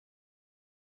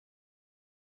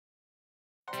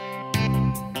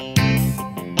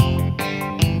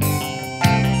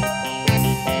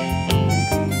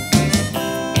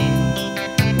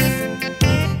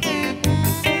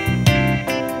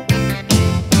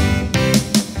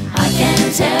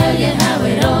tell you how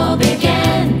it all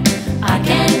began. I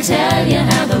can tell you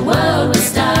how the world was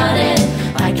started.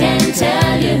 I can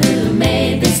tell you who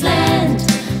made this land.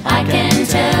 I can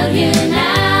tell you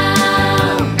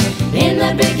now. In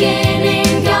the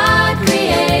beginning God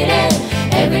created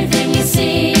everything you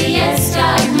see. Yes,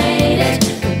 God made it.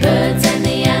 The birds and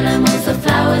the animals, the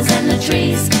flowers and the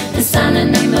trees, the sun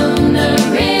and the moon, the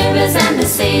rivers and the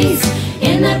seas.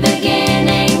 In the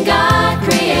beginning God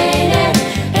created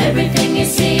everything you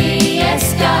see.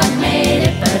 Yes, God made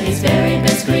it. But His very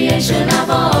best creation of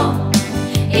all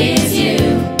is you.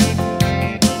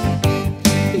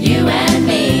 You and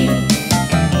me.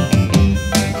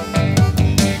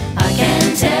 I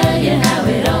can tell you how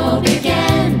it all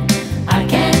began. I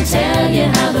can tell you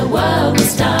how the world was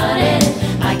started.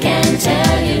 I can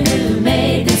tell you who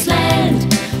made this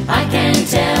land. I can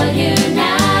tell you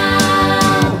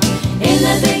now. In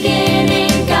the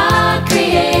beginning God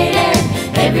created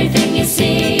everything you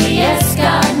see. Yes,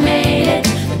 God made it.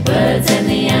 The birds and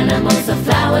the animals, the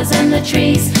flowers and the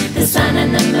trees, the sun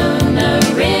and the moon, the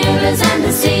rivers and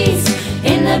the seas.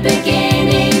 In the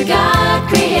beginning God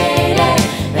created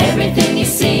everything you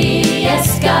see.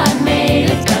 Yes, God made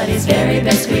it. But His very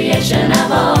best creation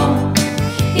of all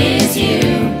is you.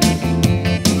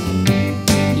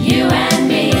 You and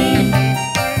me.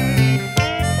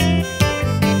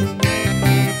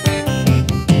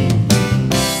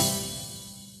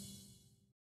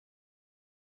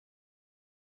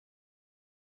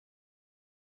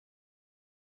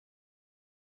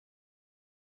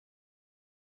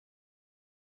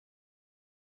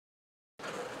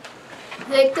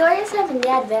 The Victoria Seventh-day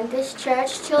Adventist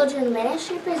Church Children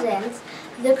Ministry presents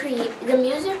the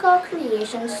musical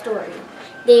creation story,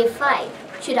 Day 5,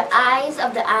 Through the Eyes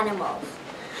of the Animals.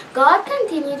 God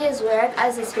continued His work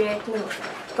as the Spirit moved.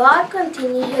 God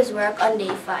continued His work on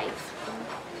Day 5.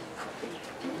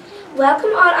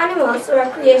 Welcome all animals to our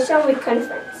Creation Week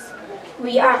conference.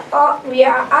 We are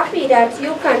happy that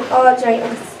you can all join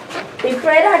us. We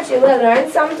pray that you will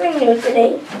learn something new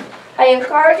today. I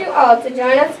encourage you all to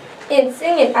join us in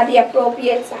singing at the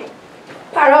appropriate time.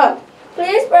 Parole,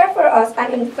 please pray for us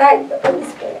and invite the Holy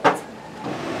Spirit.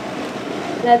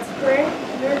 Let's pray.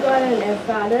 Dear God and our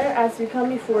Father, as we come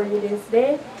before you this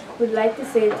day, we'd like to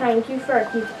say thank you for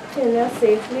keeping us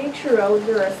safely throughout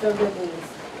the rest of the days.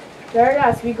 Lord,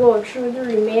 as we go through the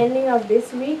remaining of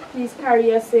this week, please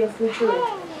carry us safely through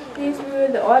it. Please be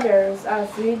with the others as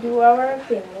we do our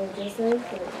thing. In Jesus'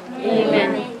 name,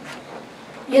 Amen.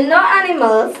 You know,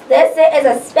 animals, this day is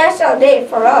a special day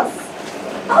for us.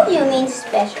 How do you mean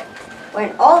special?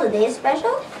 Weren't all the days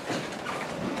special?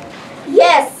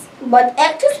 Yes, but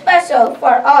extra special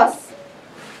for us.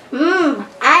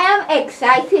 I am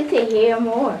excited to hear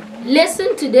more.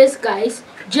 Listen to this, guys.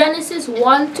 Genesis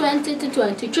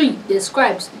 1:20-23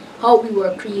 describes how we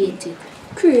were created.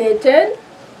 Created?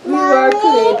 We were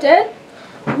created?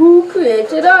 Who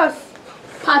created us?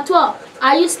 Patwa,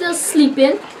 are you still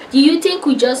sleeping? Do you think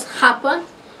we just happened?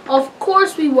 Of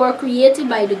course we were created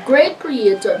by the great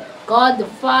Creator, God the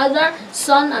Father,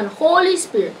 Son, and Holy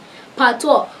Spirit.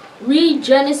 Patwa, read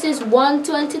Genesis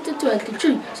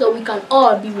 1:20-23 so we can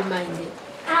all be reminded.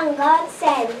 And God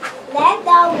said, let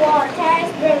the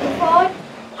waters bring forth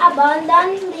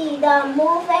abundantly the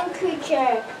moving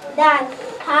creature that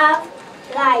have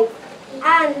life,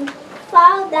 and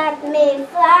fowl that may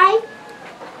fly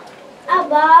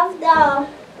above the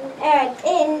earth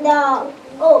in the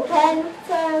open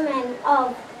firmament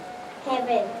of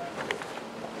heaven.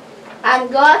 And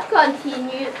God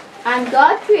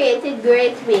created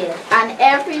great whales, and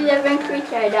every living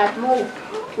creature that moved,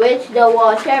 which the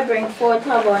water bring forth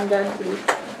abundantly,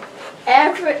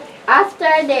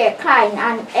 after their kind,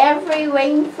 and every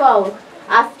winged fowl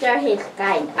after his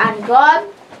kind. And God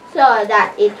saw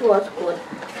that it was good.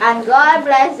 And God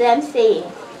blessed them,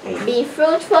 saying, be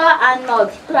fruitful and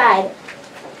multiply,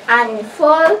 and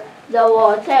fill the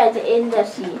waters in the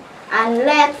sea, and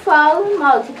let fowl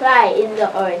multiply in the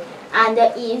earth. And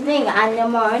the evening and the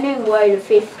morning were the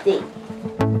 5th day.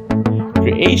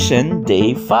 Creation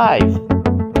Day 5.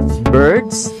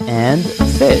 Birds and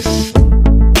fish.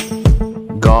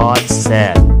 God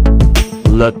said,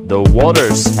 let the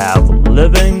waters have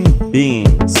living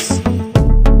beings.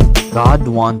 God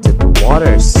wanted the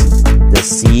waters, the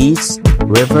seas,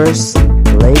 rivers,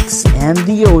 lakes, and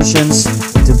the oceans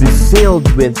to be filled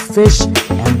with fish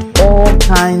and all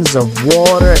kinds of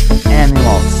water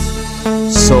animals.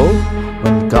 So,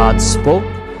 when God spoke,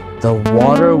 the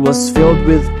water was filled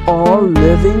with all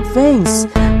living things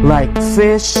like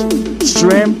fish,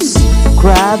 shrimps,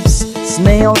 crabs,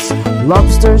 snails,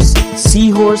 lobsters,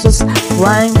 seahorses,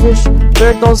 flying fish,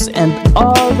 turtles, and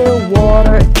other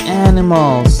water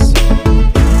animals.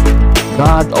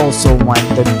 God also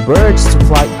wanted birds to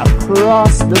fly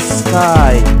across the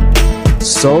sky.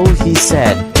 So he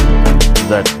said,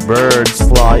 "Let birds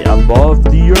fly above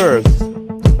the earth."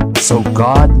 So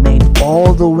God made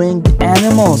all the winged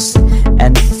animals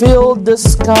and filled the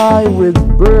sky with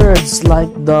birds like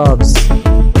doves,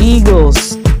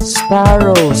 eagles,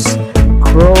 sparrows,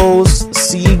 crows,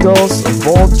 seagulls,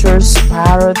 vultures,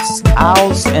 parrots,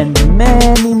 owls, and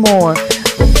many more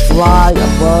that fly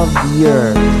above the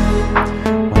earth.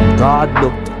 When God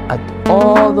looked at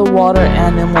all the water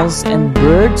animals and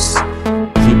birds,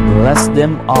 he blessed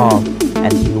them all,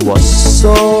 and he was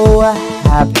so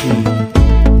happy.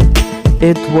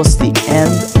 It was the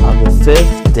end of the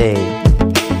 5th day.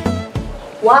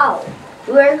 Wow,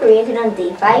 we were created on day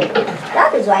 5.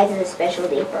 That is why it is a special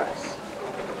day for us.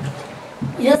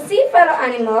 You see, fellow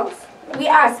animals, we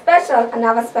are special and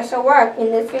have a special work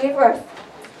in this universe.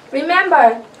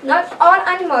 Remember, not all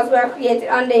animals were created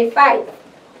on day 5.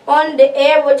 On the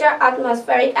air, which are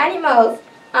atmospheric animals,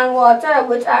 and water,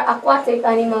 which are aquatic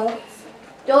animals.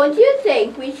 Don't you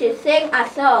think we should sing a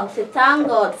song to thank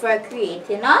God for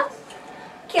creating us?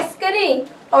 Kiskadi,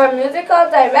 our musical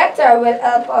director, will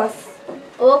help us.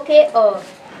 Okay, all.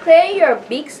 Clear your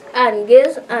beaks and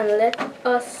gills and let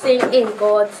us sing in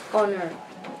God's honor.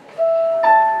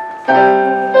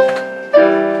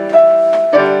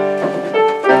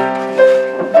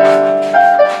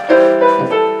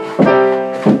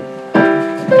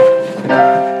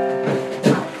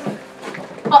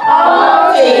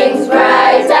 All things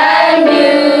bright and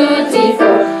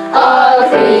beautiful, all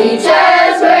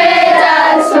creatures great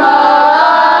and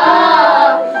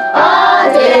small,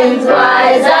 all things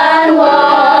wise and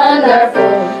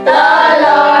wonderful, the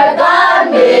Lord God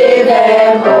made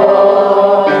them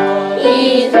all.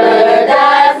 Each bird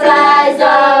that flies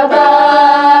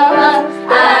above,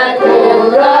 and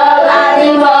coral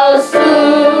animals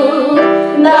too,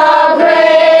 the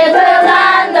great whales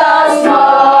and the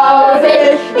small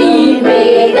fish, He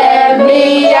made them,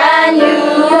 me and you.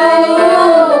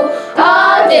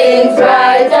 All things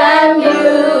bright and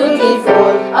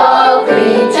beautiful, all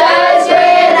creatures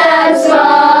great and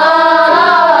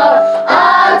small,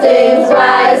 all things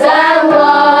wise and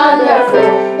wonderful,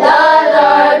 the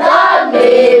Lord God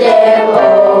made them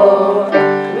all.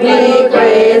 We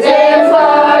praise Him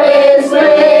for His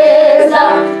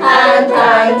wisdom and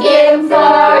thank Him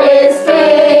for His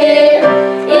faith.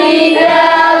 He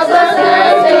helps us to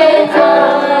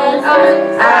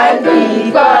and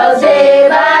people day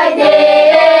by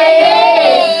day.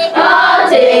 All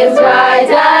things bright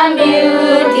and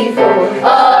beautiful,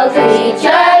 all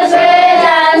creatures great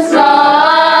and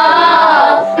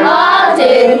small, all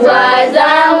things wise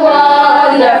and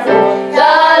wonderful,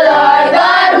 the Lord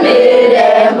God made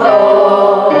them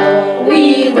all. We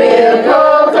will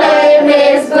proclaim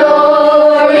His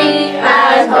glory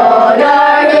and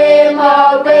honor Him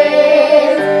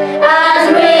always, as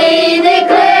we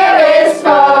declare His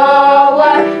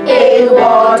power in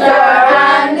water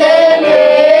and in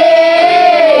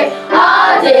air.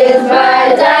 All things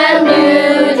bright and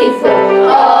beautiful,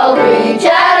 all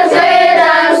creatures great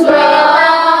and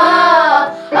small,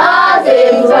 all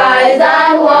things wise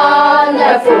and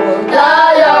wonderful, the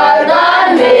Lord God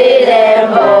made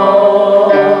them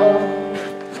all.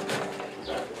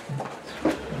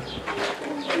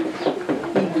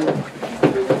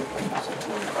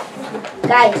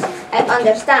 Guys, I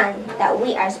understand that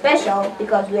we are special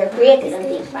because we are created on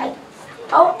day 5.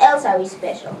 How else are we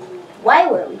special? Why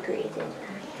were we created?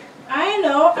 I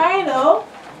know.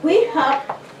 We help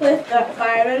with the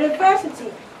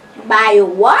biodiversity. By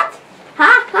what?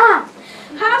 Ha ha!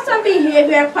 Have some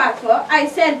behavior, Papa. I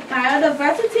said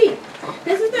biodiversity.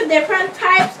 This is the different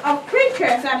types of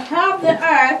creatures that help the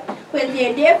earth with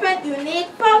their different unique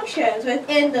functions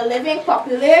within the living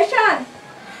population.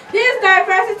 This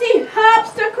diversity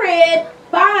helps to create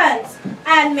balance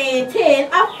and maintain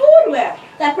a food web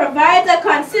that provides a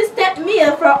consistent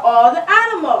meal for all the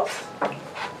animals.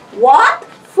 What?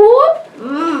 Food?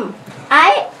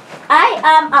 I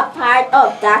am a part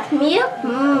of that meal.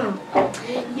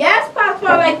 Yes, Papa,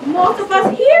 like most of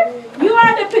us here, you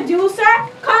are the producer,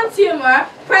 consumer,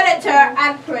 predator,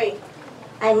 and prey.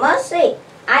 I must say,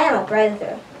 I am a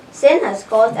predator. Sin has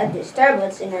caused a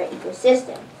disturbance in our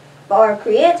ecosystem, but our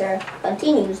Creator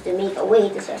continues to make a way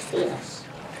to sustain us.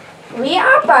 We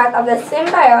are part of the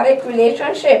symbiotic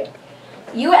relationship.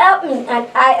 You help me and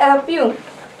I help you.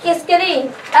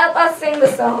 Kiskadi, help us sing the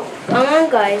song. Come on,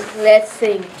 guys, let's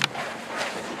sing.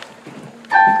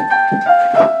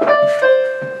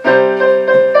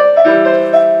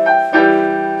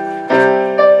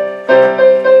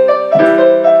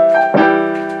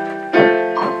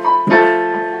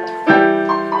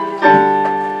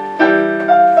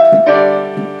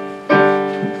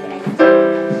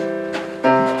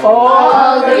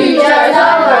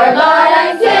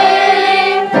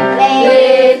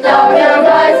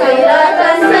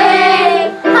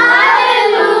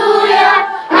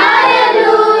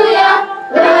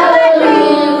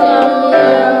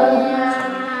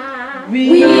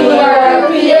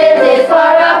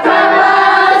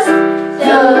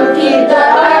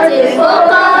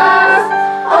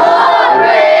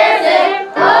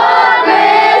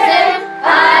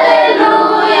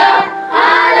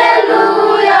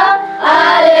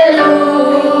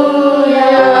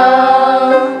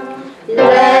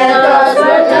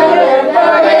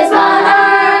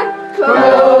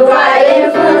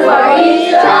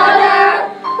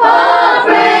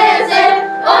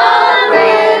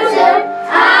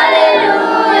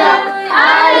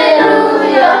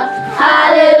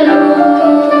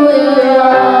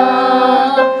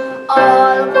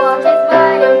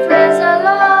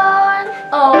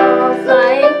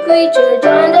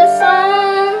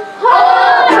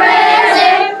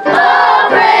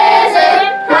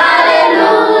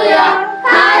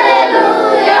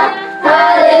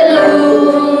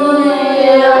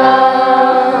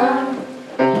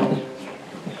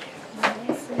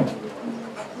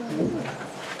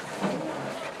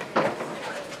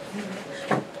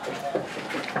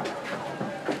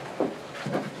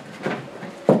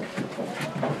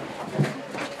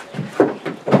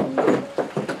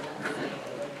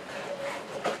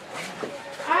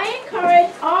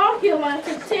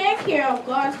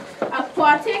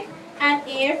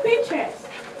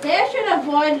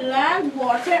 avoid land,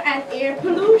 water, and air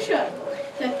pollution.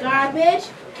 The garbage,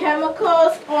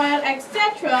 chemicals, oil,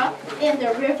 etc. in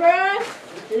the rivers,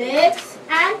 lakes,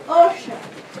 and ocean,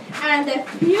 and the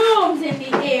fumes in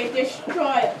the air destroy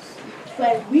us.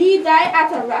 When we die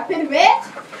at a rapid rate,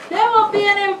 there will be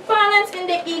an imbalance in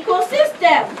the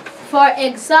ecosystem. For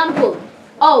example,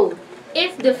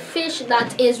 if the fish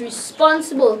that is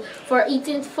responsible for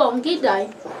eating fungi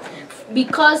die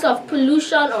because of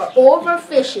pollution or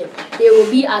overfishing, there will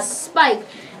be a spike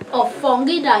of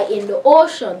fungi in the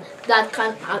ocean that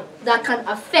can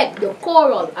affect the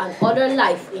coral and other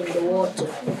life in the water.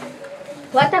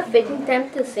 What a fitting time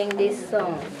to sing this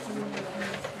song.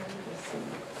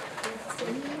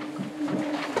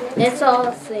 Let's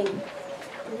all sing.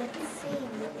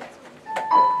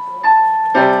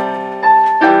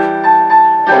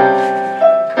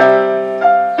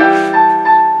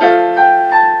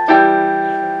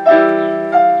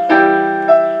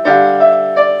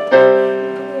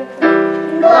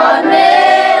 God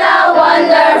made a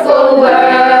wonderful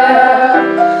world.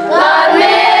 God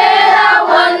made a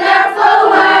wonderful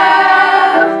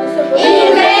world. He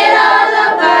made all the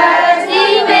birds, He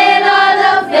made all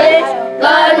the fish.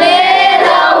 God made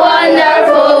a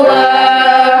wonderful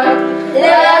world.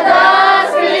 Let us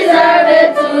preserve it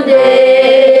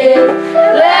today.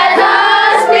 Let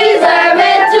us preserve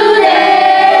it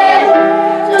today.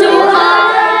 To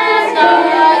honor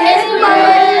His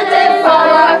creative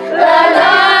power. Let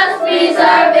us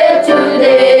preserve it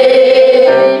today.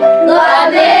 God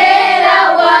made a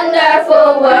wonderful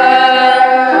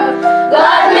world.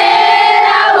 God made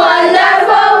a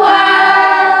wonderful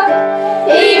world.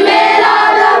 He made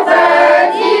all the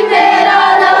birds, He made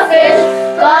all the fish.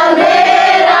 God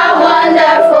made a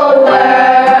wonderful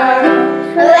world.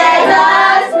 Let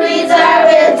us preserve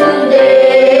it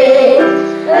today.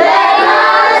 Let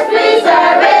us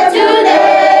preserve it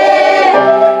today.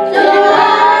 To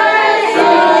our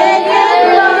sake and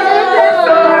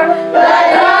love.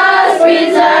 Let us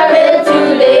preserve it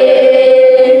today.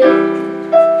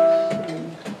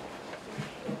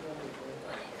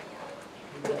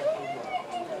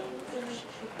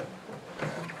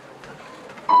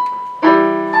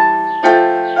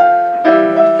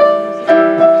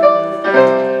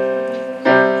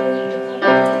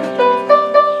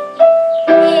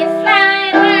 If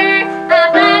I were a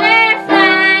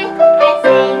butterfly, I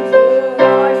thank you,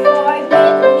 Lord, for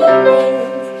giving me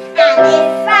wings. And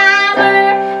if I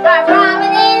were a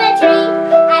robin in a tree,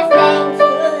 I thank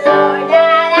you, Lord,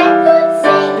 that I could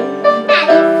sing. And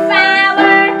if I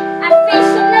were a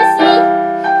fish in the sea,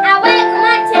 I wag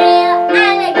my tail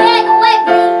and I get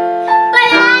wiggly. But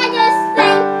I just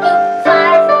thank you,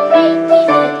 Father, for making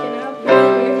me.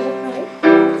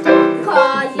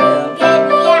 'Cause you gave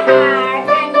me a heart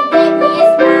and you gave me a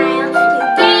smile. You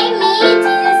gave me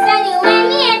Jesus and you made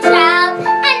me a child.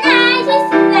 And I just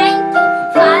thank you,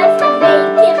 Father, for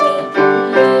making me.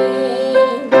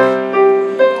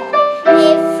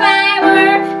 If I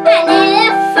were an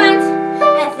elephant,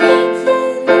 I thank you,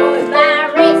 Lord, by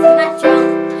raising my trunk.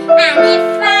 And if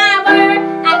I were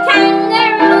a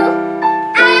kangaroo,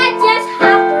 I'd just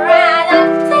hop right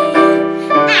up to you.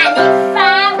 And if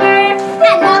I were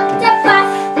an octopus,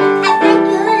 I thank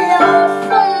you, Lord,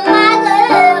 for my good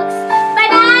looks. But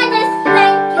I just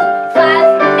thank you,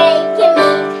 Father, for making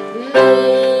me.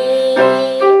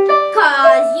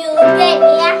 'Cause you gave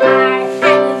me a heart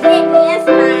and you gave me a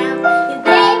smile. You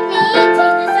gave me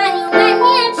Jesus and you made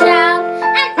me a child.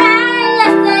 And I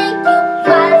just thank you,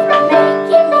 Father, for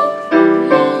making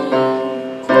me.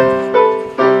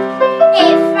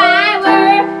 If I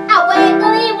were a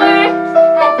wiggly worm,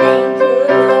 I thank you,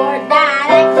 Lord, that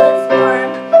I could squirm.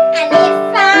 And if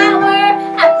I were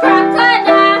a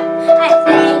crocodile, I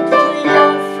thank you,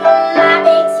 Lord, for my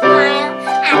big smile.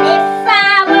 And if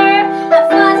I were a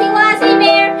fuzzy wuzzy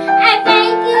bear, I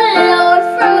thank you, Lord,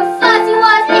 for my fuzzy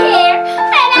wuzzy hair.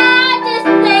 And I just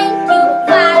thank you,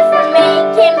 Father, for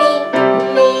making me.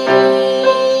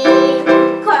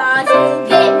 'Cause you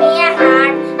gave me a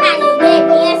heart and you gave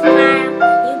me a smile.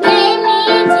 You gave me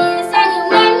Jesus and you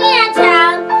made me a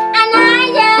child. And I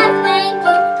just thank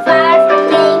you, Father, for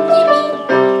making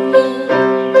me.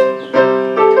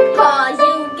 'Cause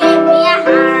you gave me a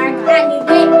heart and you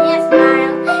gave me a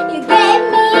smile. You gave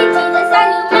me Jesus and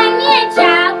you made me a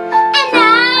child. And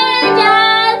I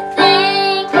just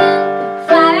thank you,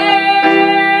 Father,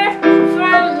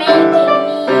 for making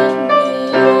me.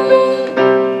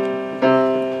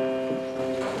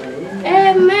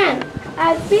 Amen.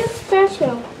 I feel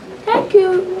special.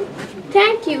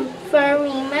 Thank you for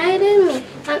reminding me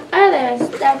and others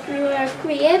that we were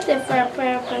created for a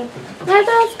purpose. Let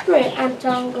us pray and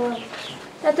thank God.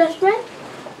 Let us pray.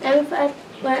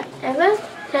 whenever.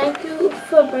 Thank you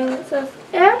for bringing us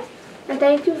here. And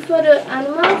thank you for the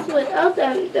animals. Without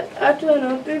them, the earth will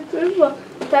not be fruitful.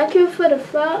 Thank you for the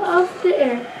flower of the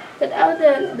air. Without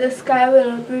them, the sky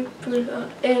will not be fruitful.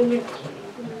 Amen.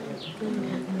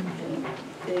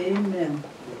 Amen.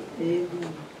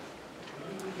 Amen.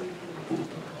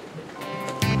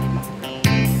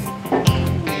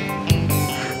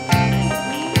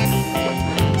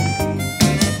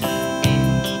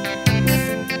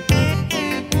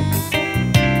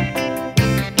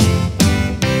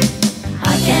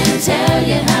 Tell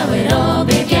you how it all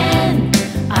began.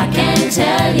 I can't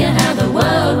tell you how the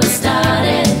world was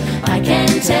started. I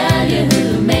can't tell you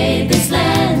who made this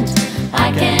land.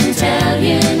 I can tell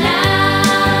you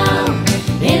now.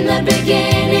 In the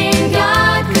beginning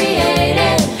God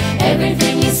created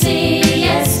everything you see.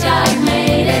 Yes, God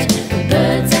made it. The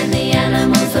birds and the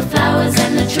animals, the flowers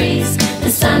and the trees, the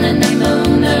sun and the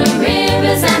moon, the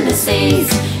rivers and the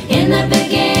seas. In the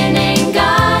beginning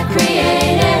God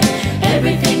created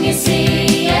everything you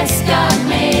see. Yes, God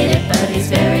made it, but His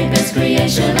very best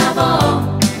creation of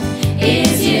all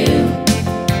is you.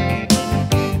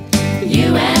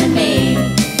 You and me.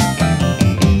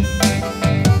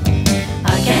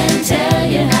 I can't tell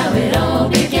you how it all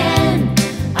began.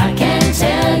 I can't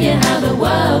tell you how the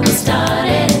world was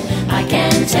started. I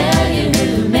can't tell you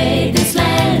who made this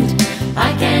land.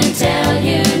 I can't tell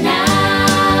you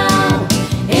now.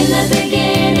 In the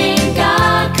beginning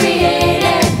God created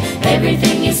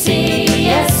everything you see.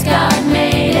 Yes, God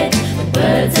made it. The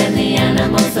birds and the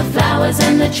animals, the flowers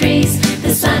and the trees,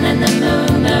 the sun and the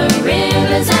moon, the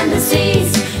rivers and the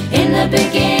seas. In the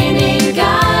beginning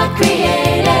God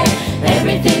created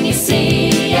everything you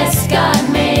see. Yes, God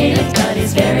made it, but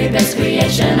His very best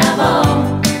creation